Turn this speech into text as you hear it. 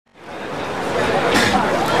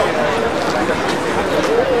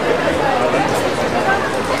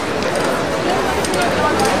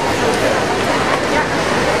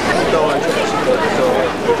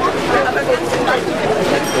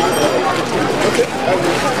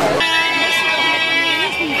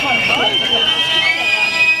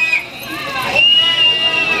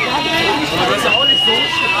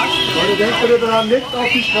Leute, denkt bitte daran, nicht auf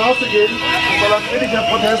die Straße gehen, soll ein friedlicher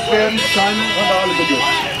Protest werden, keine Randale beginnt.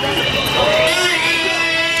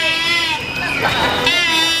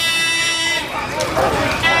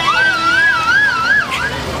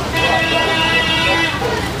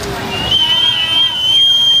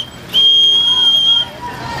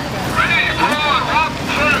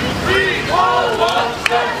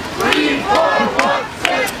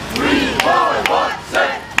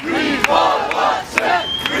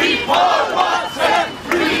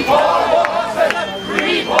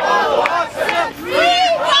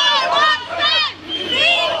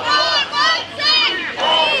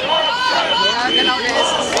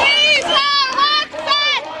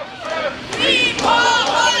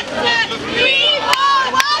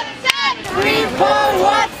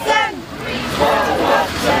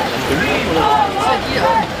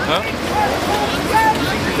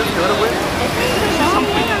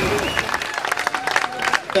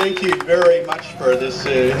 Thank you very much for this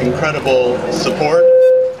incredible support.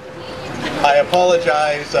 I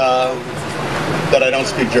apologize that I don't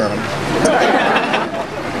speak German,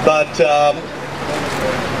 but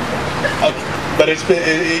it's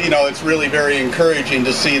been, you know, it's really very encouraging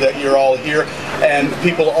to see that you're all here and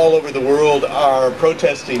people all over the world are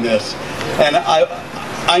protesting this. And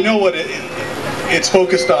I know what it's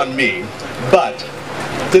focused on me, but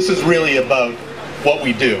this is really about what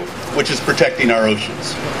we do, which is protecting our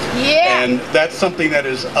oceans. Yeah. And that's something that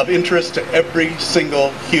is of interest to every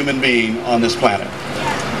single human being on this planet.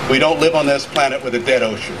 We don't live on this planet with a dead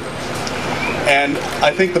ocean. And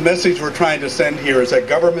I think the message we're trying to send here is that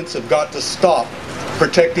governments have got to stop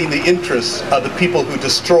protecting the interests of the people who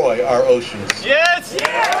destroy our oceans. Yes!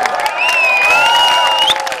 Yeah.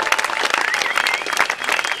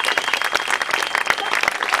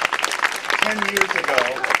 10 years ago,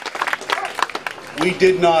 we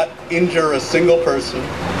did not injure a single person.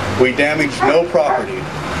 We damaged no property.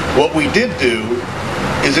 What we did do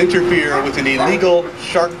is interfere with an illegal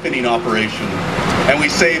shark finning operation, and we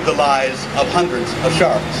saved the lives of hundreds of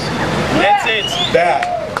sharks. That's it.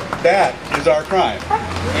 That is our crime.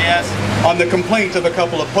 Yes. On the complaint of a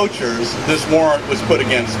couple of poachers, this warrant was put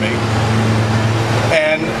against me.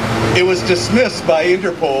 And it was dismissed by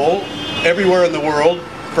Interpol everywhere in the world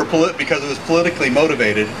because it was politically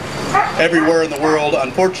motivated. Everywhere in the world,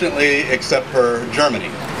 unfortunately, except for Germany.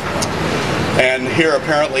 And here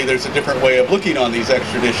apparently there's a different way of looking on these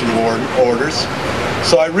extradition orders.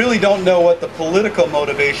 So I really don't know what the political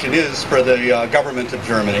motivation is for the government of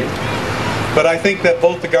Germany. But I think that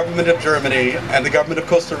both the government of Germany and the government of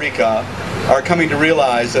Costa Rica are coming to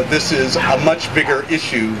realize that this is a much bigger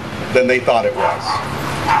issue than they thought it was.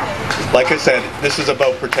 Like I said, this is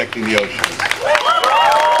about protecting the oceans.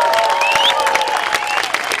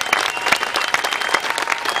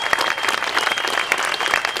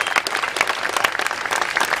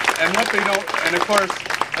 And what they don't, and of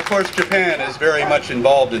course Japan is very much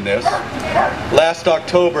involved in this. Last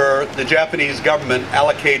October, the Japanese government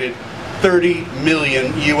allocated $30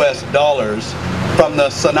 million from the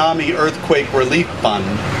Tsunami Earthquake Relief Fund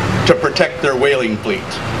to protect their whaling fleet.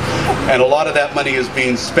 And a lot of that money is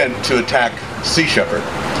being spent to attack Sea-Shepherd.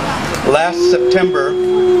 Last September,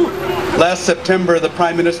 the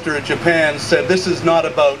Prime Minister of Japan said this is not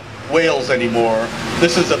about whales anymore.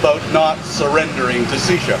 This is about not surrendering to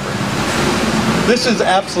Sea-Shepherd. This is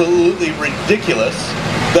absolutely ridiculous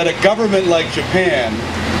that a government like Japan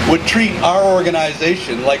would treat our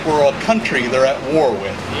organization like we're a country they're at war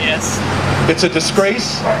with. Yes. It's a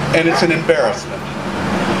disgrace and it's an embarrassment.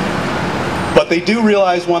 But they do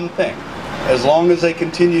realize one thing. As long as they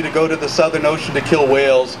continue to go to the Southern Ocean to kill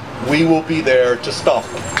whales, we will be there to stop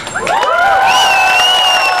them.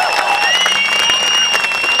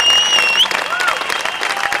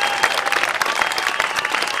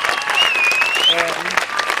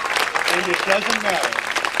 And it doesn't matter.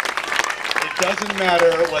 It doesn't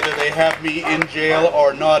matter whether they have me in jail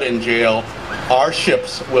or not in jail. Our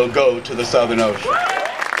ships will go to the Southern Ocean.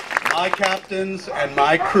 My captains and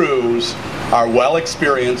my crews are well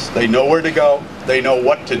experienced. They know where to go. They know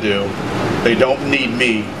what to do. They don't need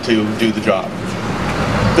me to do the job.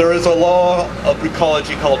 There is a law of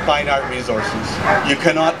ecology called finite resources. You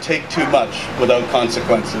cannot take too much without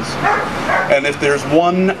consequences. And if there's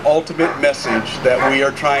one ultimate message that we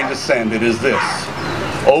are trying to send, it is this.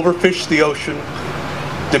 Overfish the ocean,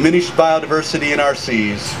 diminish biodiversity in our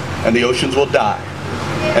seas, and the oceans will die.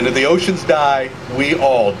 And if the oceans die, we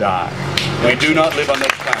all die. We do not live on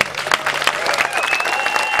this planet.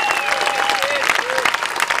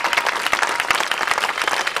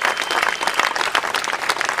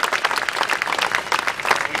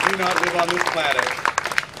 cannot live on this planet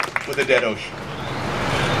with a dead ocean.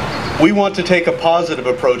 We want to take a positive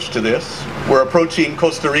approach to this. We're approaching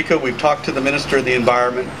Costa Rica. We've talked to the Minister of the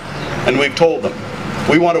Environment, and we've told them,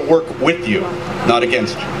 we want to work with you, not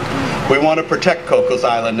against you. We want to protect Cocos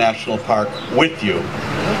Island National Park with you.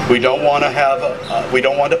 We don't want to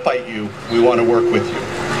fight you. We want to work with you.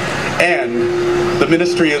 And the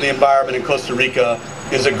Ministry of the Environment in Costa Rica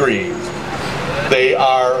is agreeing. They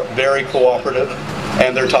are very cooperative,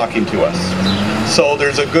 and they're talking to us. So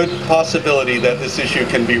there's a good possibility that this issue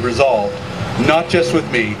can be resolved, not just with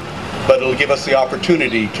me, but it'll give us the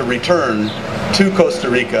opportunity to return to Costa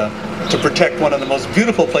Rica to protect one of the most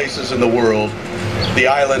beautiful places in the world, the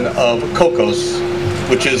island of Cocos,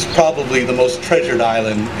 which is probably the most treasured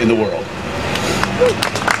island in the world.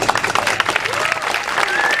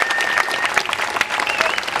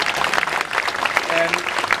 And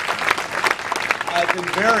I've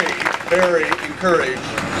been very, very encouraged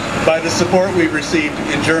by the support we've received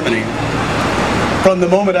in Germany. From the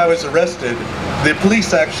moment I was arrested, the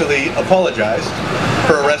police actually apologized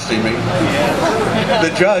for arresting me.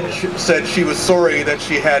 The judge said she was sorry that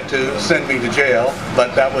she had to send me to jail,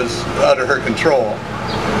 but that was out of her control.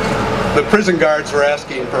 The prison guards were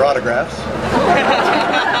asking for autographs.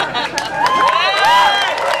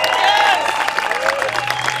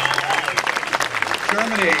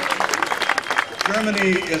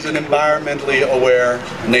 Germany is an environmentally aware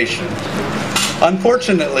nation.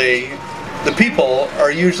 Unfortunately, the people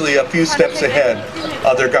are usually a few steps ahead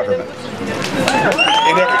of their government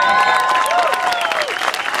in every country.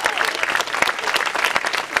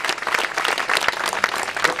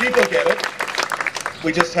 The people get it.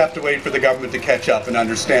 We just have to wait for the government to catch up and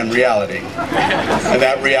understand reality. And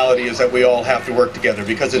that reality is that we all have to work together,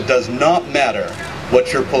 because it does not matter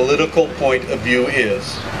what your political point of view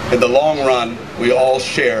is. In the long run, we all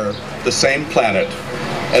share the same planet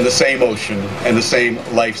and the same ocean and the same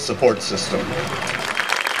life support system.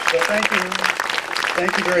 So thank you.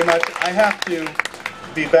 Thank you very much. I have to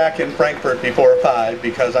be back in Frankfurt before 5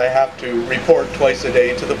 because I have to report twice a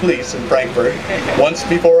day to the police in Frankfurt, once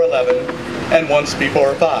before 11 and once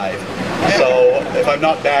before 5. So if I'm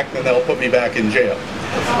not back, then they'll put me back in jail.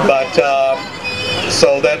 But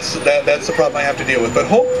so that's the problem I have to deal with. But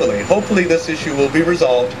hopefully this issue will be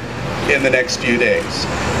resolved in the next few days.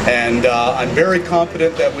 And I'm very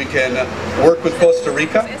confident that we can work with Costa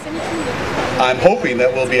Rica. I'm hoping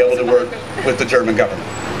that we'll be able to work with the German government.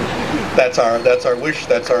 That's our wish,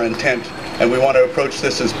 that's our intent, and we want to approach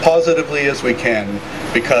this as positively as we can,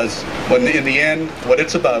 because in the end, what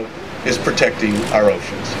it's about is protecting our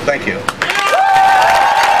oceans. Thank you.